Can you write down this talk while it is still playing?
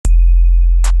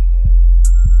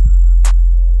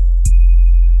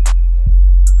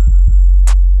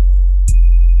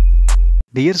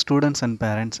Dear students and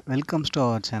parents, welcome to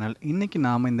our channel. இன்னைக்கு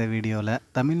நாம இந்த வீடியோல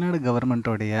Tamil Nadu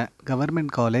கவர்மெண்டோடைய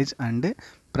government college and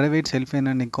private self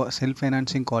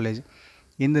financing college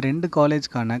இந்த ரெண்டு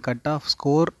காலேஜ்க்கான cut off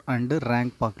score and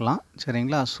rank பார்க்கலாம்.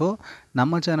 சரிங்களா? ஸோ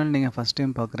நம்ம சேனல் நீங்கள் ஃபஸ்ட்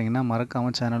டைம் பார்க்குறீங்கன்னா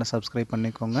மறக்காமல் சேனலை சப்ஸ்கிரைப்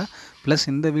பண்ணிக்கோங்க. ப்ளஸ்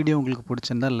இந்த வீடியோ உங்களுக்கு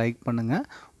பிடிச்சிருந்தால் லைக் பண்ணுங்கள்,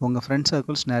 உங்கள் ஃப்ரெண்ட்ஸ்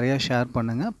சர்க்கிள்ஸ் நிறையா ஷேர்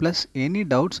பண்ணுங்கள். Plus any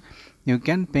doubts you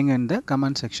can ping in the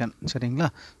comment section. சரிங்களா?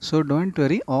 So don't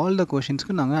worry, all the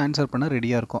கொஷின்ஸ்க்கு நாங்கள் ஆன்சர் பண்ண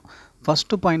ரெடியாக இருக்கோம்.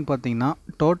 ஃபஸ்ட்டு பாயிண்ட் பார்த்தீங்கன்னா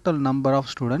total number of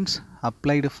students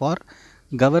applied for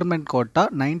government quota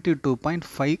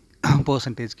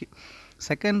 92.5%.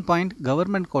 Second point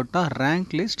government quota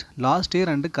rank list last year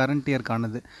and current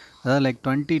இயர்க்கானது, அதாவது like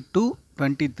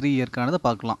 22-23 இயர்க்கானதை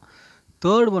பார்க்கலாம்.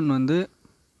 Third one வந்து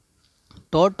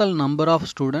total number of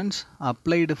students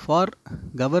applied for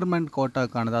government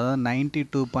கோட்டாக்கானது, அதாவது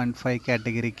 92.5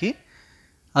 கேட்டகரிக்கு.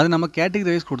 அது நம்ம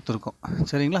கேட்டகரி வைஸ் கொடுத்துருக்கோம்.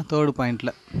 சரிங்களா? தேர்டு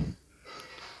பாயிண்டில்.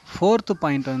 ஃபோர்த்து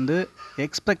பாயிண்ட் வந்து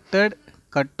expected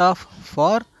cut off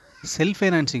for self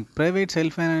financing, private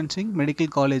self financing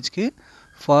medical காலேஜ்க்கு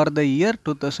ஃபார் த இயர்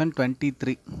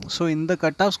 2023. ஸோ இந்த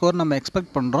கட் ஆஃப் ஸ்கோர் நம்ம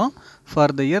எக்ஸ்பெக்ட் பண்ணுறோம்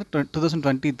ஃபார் த இயர்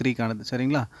 2023க்கானது.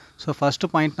 சரிங்களா? ஸோ ஃபஸ்ட்டு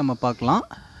பாயிண்ட் நம்ம பார்க்கலாம்.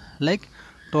 Like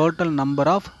total number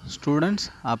of students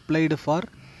applied for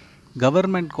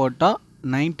government quota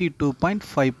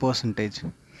 92.5%.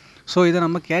 So இதை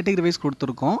நம்ம category wise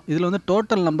கொடுத்துருக்கோம். இதில் வந்து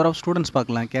டோட்டல் நம்பர் ஆஃப் ஸ்டூடெண்ட்ஸ்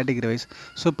பார்க்கலாம் கேட்டகரி வைஸ்.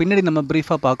 ஸோ பின்னாடி நம்ம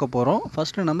ப்ரீஃபாக பார்க்க போகிறோம்.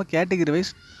 ஃபஸ்ட்டு நம்ம கேட்டகரி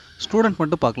வைஸ் ஸ்டூடெண்ட்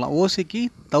மட்டும் பார்க்கலாம். ஓசிக்கு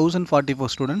 1044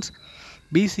 ஸ்டூடெண்ட்ஸ்,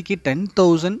 பிசிக்கு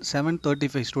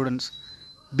 10,735 ஸ்டூடெண்ட்ஸ்,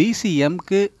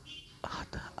 பிசிஎம்க்கு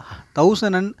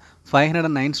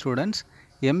 1,509 ஸ்டூடெண்ட்ஸ்,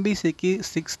 எம்பிசிக்கு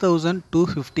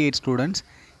 6,258 ஸ்டூடெண்ட்ஸ்,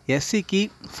 எஸ்சிக்கு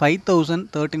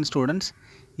 5,013 ஸ்டூடெண்ட்ஸ்,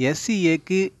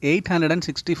 எஸ்சிஏக்கு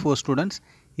 864 ஸ்டூடெண்ட்ஸ்,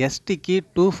 எஸ்டிக்கு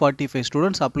 245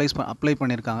 ஸ்டூடெண்ட்ஸ் அப்ளை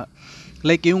பண்ணியிருக்காங்க.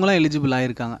 லைக் இவங்களாம் எலிஜிபிள்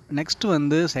ஆகியிருக்காங்க. நெக்ஸ்ட்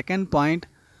வந்து second point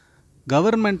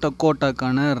government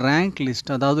கோட்டாக்கான rank list,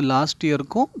 அதாவது லாஸ்ட்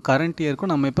இயருக்கும் கரண்ட்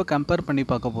இயருக்கும் நம்ம இப்போ கம்பேர் பண்ணி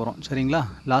பார்க்க போகிறோம். சரிங்களா?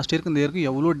 லாஸ்ட் இயருக்கு இந்த இயருக்கு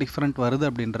எவ்வளோ டிஃப்ரெண்ட் வருது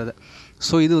அப்படின்றத.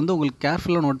 ஸோ இது வந்து உங்களுக்கு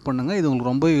கேர்ஃபுல்லாக நோட் பண்ணுங்கள், இது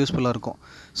உங்களுக்கு ரொம்பவே யூஸ்ஃபுல்லாக இருக்கும்.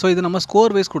 ஸோ இது நம்ம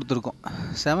ஸ்கோர் வைஸ் கொடுத்துருக்கோம்.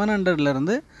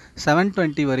 700லேருந்து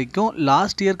 720 வரைக்கும்.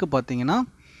 லாஸ்ட் இயருக்கு பார்த்தீங்கன்னா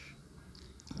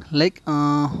லைக்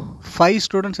 5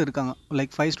 ஸ்டூடெண்ட்ஸ் இருக்காங்க,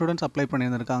 like 5 students apply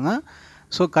பண்ணியிருந்திருக்காங்க.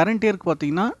 So current இயருக்கு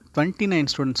பார்த்தீங்கன்னா 29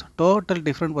 ஸ்டூடெண்ட்ஸ், டோட்டல்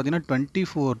டிஃப்ரெண்ட் பார்த்தீங்கன்னா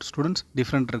 24 ஸ்டூடெண்ட்ஸ்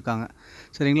டிஃப்ரெண்ட் இருக்காங்க.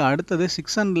 சரிங்களா? அடுத்தது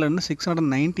 600லேருந்து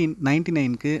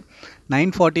 699க்கு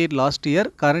 948 லாஸ்ட் இயர்,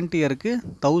 கரண்ட் இயருக்கு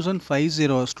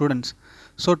 1050 ஸ்டூடெண்ட்ஸ்.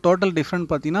 ஸோ டோட்டல் டிஃப்ரெண்ட்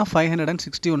பார்த்தீங்கன்னா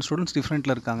 561 ஸ்டூடெண்ட்ஸ்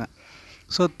டிஃப்ரெண்ட்டில் இருக்காங்க.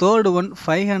 So third one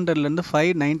 500லேருந்து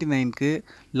 599க்கு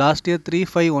last year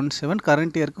 3517,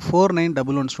 current இயருக்கு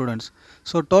 4911 ஸ்டூடெண்ட்ஸ்.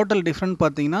 ஸோ டோட்டல் டிஃப்ரெண்ட்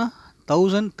பார்த்தீங்கன்னா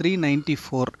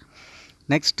 1394.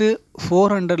 நெக்ஸ்ட்டு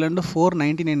 400லேருந்து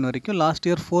 499 வரைக்கும் லாஸ்ட்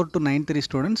இயர் 4293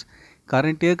 ஸ்டூடெண்ட்ஸ்,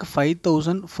 கரண்ட் இயருக்கு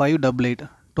 5588.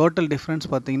 டோட்டல் டிஃப்ரென்ஸ்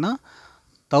பார்த்தீங்கன்னா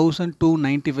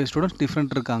 1295 ஸ்டூடெண்ட்ஸ்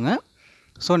டிஃப்ரெண்ட் இருக்காங்க.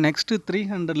 ஸோ நெக்ஸ்ட்டு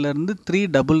 300லேருந்து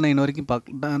 399 வரைக்கும்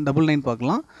 99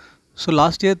 பார்க்கலாம். ஸோ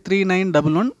லாஸ்ட் இயர்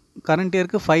 3911, கரண்ட்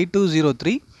இயருக்கு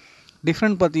 5203,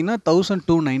 டிஃப்ரெண்ட் பார்த்தீங்கன்னா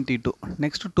 1292.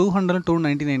 நெக்ஸ்ட்டு 200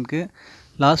 299க்கு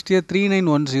லாஸ்ட் இயர்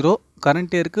 3910,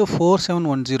 கரண்ட் இயருக்கு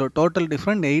 4710. Total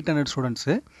different 800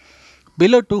 students.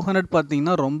 பிலோ 200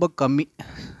 பார்த்தீங்கன்னா ரொம்ப கம்மி.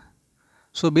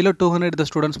 ஸோ பிலோ 200 த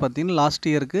ஸ்டூடெண்ட்ஸ் பார்த்தீங்கன்னா லாஸ்ட்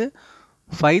இயருக்கு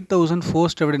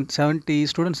 5470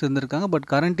 ஸ்டூடெண்ட்ஸ் இருந்திருக்காங்க. பட்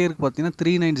கரண்ட் இயருக்கு பார்த்தீங்கன்னா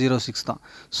 3906 தான்.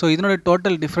 ஸோ இதனோட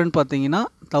டோட்டல் டிஃப்ரெண்ட் பார்த்தீங்கன்னா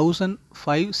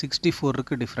 1564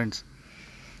 இருக்குது டிஃப்ரெண்ட்ஸ்.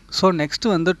 ஸோ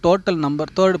நெக்ஸ்ட்டு வந்து total number,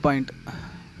 third point,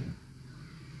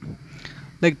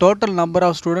 like total number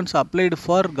of students applied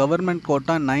for government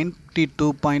quota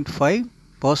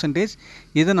 92.5%.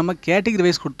 இதை நம்ம கேட்டகரி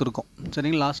வைஸ் கொடுத்துருக்கோம்.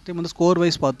 சரிங்களா? லாஸ்ட் டைம் வந்து ஸ்கோர்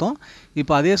வைஸ் பார்த்தோம்,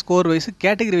 இப்போ அதே ஸ்கோர் வைஸ்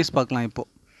கேட்டகரி வைஸ் பார்க்கலாம். இப்போது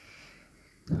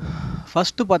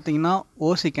ஃபஸ்ட்டு பார்த்தீங்கன்னா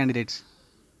ஓசி கேண்டிடேட்ஸ்.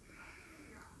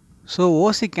 ஸோ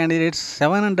ஓசி கேண்டிடேட்ஸ்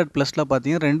 700+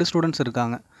 பார்த்தீங்கன்னா 2 ஸ்டூடெண்ட்ஸ்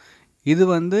இருக்காங்க. இது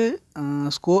வந்து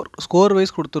ஸ்கோர்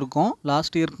வைஸ் கொடுத்துருக்கோம்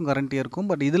லாஸ்ட் இயருக்கும் கரண்ட் இயருக்கும்.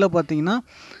 பட் இதில் பார்த்தீங்கன்னா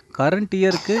கரண்ட்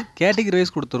இயருக்கு கேட்டகரி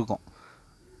வைஸ் கொடுத்துருக்கோம்.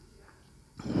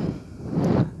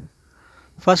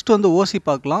 ஃபஸ்ட்டு வந்து ஓசி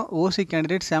பார்க்கலாம். ஓசி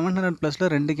கேண்டிடேட் 700+ல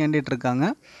 2 கேண்டிடேட் இருக்காங்க.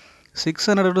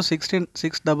 600 to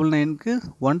 699க்கு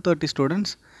 130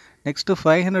 students. Next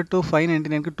 500 to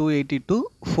 599க்கு 282,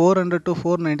 400 to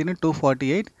 499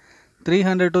 248,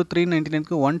 300 to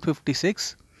 399க்கு 156.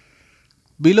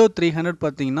 Below 300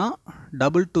 பார்த்தீங்கன்னா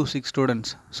 226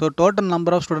 students. So total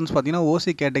number of students பார்த்தீங்கன்னா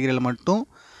ஓசி கேட்டகரியில் மட்டும்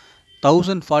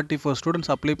 1044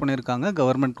 ஸ்டூடெண்ட்ஸ் அப்ளை பண்ணியிருக்காங்க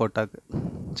கவர்மெண்ட் கோட்டாக்கு.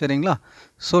 சரிங்களா?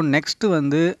 ஸோ நெக்ஸ்ட்டு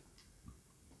வந்து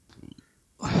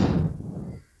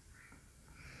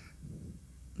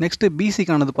நெக்ஸ்ட்டு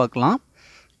பிசிக்கானது பார்க்கலாம்.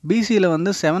 பிசியில் வந்து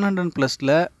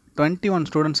 700+ல 21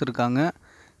 ஸ்டூடெண்ட்ஸ் இருக்காங்க.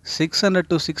 600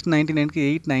 to 699 க்கு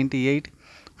 898,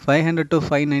 500 to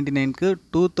 599 க்கு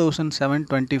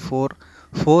 2724,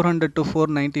 400 to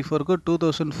 494 க்கு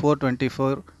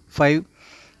 2424, 5,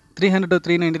 300 to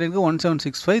 399 க்கு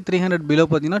 1765, 300 below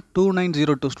பார்த்தீங்கன்னா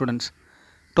 2902 students.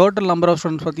 Total number of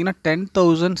students பார்த்தீங்கன்னா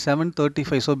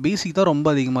 10,735. ஸோ பிசி தான் ரொம்ப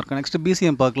அதிகமாக இருக்குது. நெக்ஸ்ட்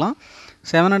பிசிஎம் பார்க்கலாம்.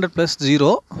 700 + 0,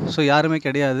 ஸோ யாருமே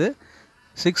கிடையாது.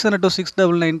 600 to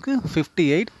 699 க்கு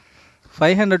 58,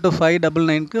 500 to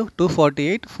 599 க்கு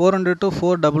 248, 400 to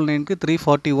 499 க்கு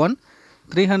 341,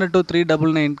 300 to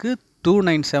 399 க்கு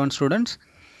 297 ஸ்டூடெண்ட்ஸ்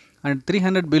அண்ட்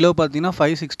 300 பிலோ பார்த்தீங்கன்னா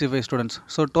 565 ஸ்டூடெண்ட்ஸ்.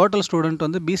 ஸோ டோட்டல் ஸ்டூடெண்ட்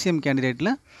வந்து பிசிஎம்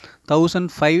கேண்டிடேட்டில்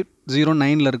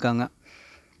 1509 இருக்காங்க.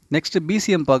 நெக்ஸ்ட்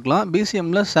பிசிஎம் பார்க்கலாம்.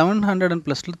 பிசிஎம்மில்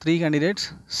 700+ 3 கேண்டிடேட்ஸ்.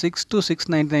 6 to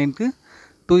 699 க்கு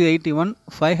 281,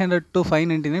 500 to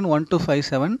 599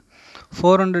 1257,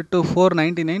 400 to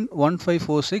 499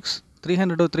 1546,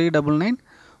 300 to 399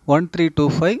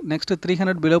 1325. Next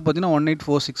 300 below பார்த்தீங்கன்னா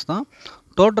 1846 தான்.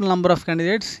 Total number of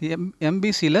candidates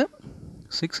எம்பிசியில்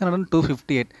 600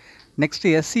 258. Next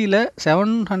எஸ்சியில்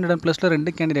 700+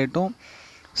 2 கேண்டிடேட்டும்,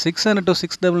 600 to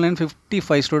 699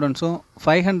 55 ஸ்டூடெண்ட்ஸும்,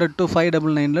 500 to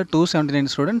 599 279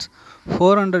 students,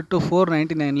 400 to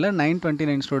 499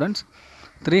 929 students,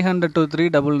 300 to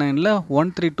 399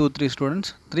 1323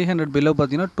 students, 300 below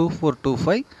பார்த்தீங்கன்னா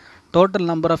 2425. Total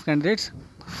number of candidates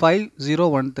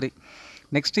 5013.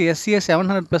 Next SCA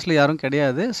 700+ யாரும்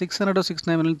கிடையாது. 600 to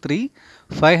 699 3,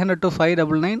 500 to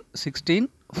 599 16,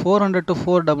 400 to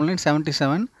 499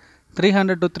 77,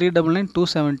 300 to 399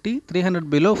 270, 300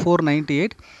 below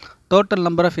 498. Total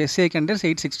number of SCI candidates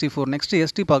 864. Next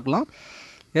ST பார்க்கலாம்.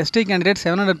 ST candidate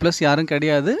 700+ யாரும்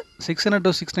கிடையாது. 600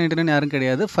 to 699 யாரும்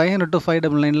கிடையாது. 500 to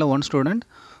 599 1 student,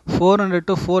 400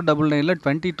 to 499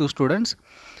 22 students,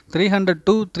 300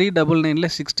 to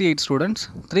 399 68 students,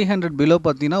 300 below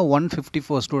பார்த்தீங்கன்னா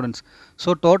 154 students. So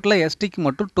டோட்டலாக எஸ்டிக்கு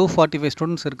மட்டும் 245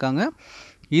 ஸ்டூடெண்ட்ஸ் இருக்காங்க.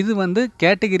 இது வந்து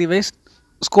கேட்டகிரி வைஸ்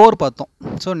ஸ்கோர் பார்த்தோம்.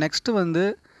 ஸோ நெக்ஸ்ட்டு வந்து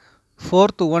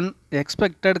 4th one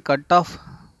expected cut-off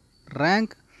rank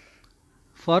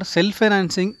for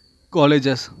self-financing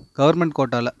colleges government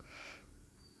கோட்டாவில்.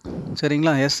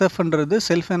 சரிங்களா, எஸ்எஃப்ன்றது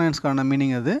செல்ஃப் ஃபைனான்ஸ்க்கான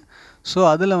மீனிங் அது. ஸோ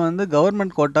அதில் வந்து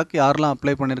கவர்மெண்ட் கோட்டாக்கு யாரெல்லாம்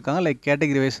அப்ளை பண்ணியிருக்காங்க லைக்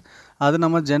கேட்டகிரி வைஸ், அது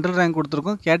நம்ம ஜென்ரல் ரேங்க்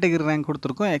கொடுத்துருக்கோம், கேட்டகிரி ரேங்க்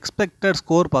கொடுத்துருக்கோம், எக்ஸ்பெக்டட்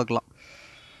ஸ்கோர் பார்க்கலாம்.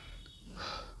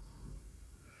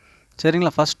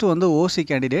 சரிங்களா, ஃபஸ்ட்டு வந்து ஓசி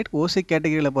கேண்டிடேட். ஓசி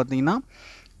கேட்டகிரியில் பார்த்தீங்கன்னா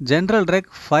general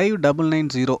rank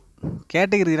 5990,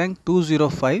 category rank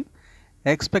 205,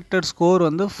 expected score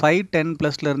வந்து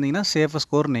 510+ இருந்தீங்கன்னா சேஃப்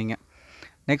ஸ்கோர் நீங்கள்.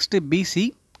 Next PC.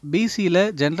 பிசியில்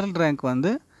ஜென்ரல் ரேங்க்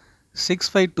வந்து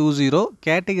 6520,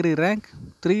 கேட்டகிரி ரேங்க்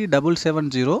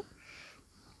 3770,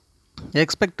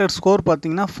 எக்ஸ்பெக்டட் ஸ்கோர்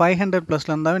பார்த்தீங்கன்னா 500+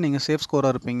 இருந்தாவே நீங்கள் சேஃப்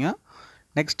ஸ்கோராக இருப்பீங்க.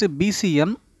 Next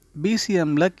BCM.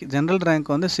 பிசிஎம்மில் ஜென்ரல்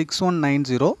ரேங்க் வந்து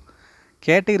 6190,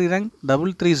 கேட்டகிரி ரேங்க்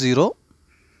 330,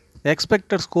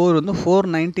 எக்ஸ்பெக்டட் ஸ்கோர் வந்து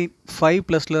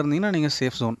 495+ இருந்தீங்கன்னா நீங்கள்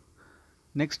safe zone.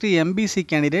 Next MBC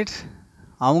candidates,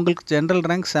 அவங்களுக்கு general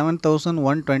rank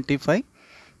 7125,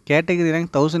 category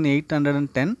rank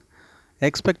 1810,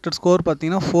 expected score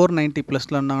பார்த்தீங்கன்னா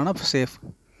 490+ இருந்தாங்கன்னா safe.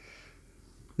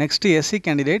 Next SC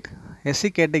candidate. SC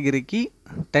கேட்டகிரிக்கு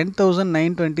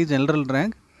 10,920 general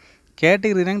rank,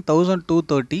 category rank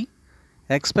 1230,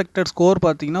 expected score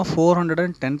பார்த்தீங்கன்னா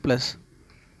 410+.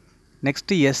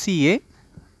 Next SCA.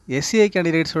 SCI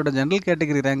கேண்டிடேட்ஸோட general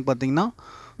category rank பார்த்தீங்கன்னா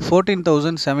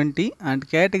 14,070 and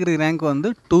category rank வந்து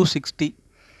 260.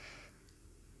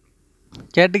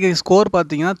 Category score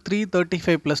பார்த்தீங்கன்னா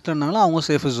 335+ இருந்தாலும் அவங்க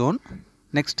safe zone.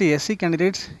 Next SC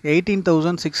candidates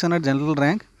 18,600 general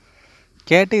rank,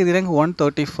 category rank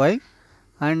 135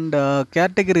 and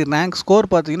category rank score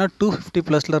பார்த்தீங்கன்னா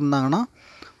 250+ இருந்தாங்கன்னா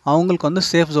அவங்களுக்கு வந்து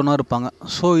சேஃப் ஜோனாக இருப்பாங்க.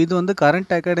 ஸோ இது வந்து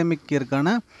கரண்ட் அகாடமிக்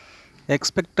இயருக்கான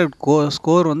எக்ஸ்பெக்டட்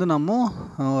ஸ்கோர் வந்து நம்ம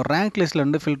ரேங்க்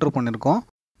லிஸ்ட்லேருந்து ஃபில்டர் பண்ணியிருக்கோம்.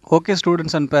 ஓகே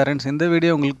ஸ்டூடெண்ட்ஸ் அண்ட் பேரண்ட்ஸ், இந்த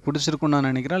வீடியோ உங்களுக்கு பிடிச்சிருக்குன்னு நான்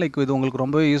நினைக்கிறேன். லைக் இது உங்களுக்கு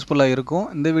ரொம்பவே யூஸ்ஃபுல்லாக இருக்கும்.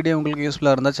 இந்த வீடியோ உங்களுக்கு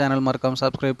யூஸ்ஃபுல்லாக இருந்தால் சேனல் மறக்காமல்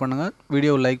சப்ஸ்கிரைப் பண்ணுங்கள்,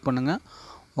 வீடியோ லைக் பண்ணுங்கள்,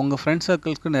 உங்கள் ஃப்ரெண்ட்ஸ்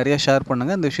சர்க்கிள்ஸ்க்கு நிறைய ஷேர்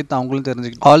பண்ணுங்கள், இந்த விஷயத்தை அவங்களும்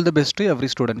தெரிஞ்சுக்கணும். All the best to every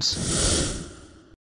students.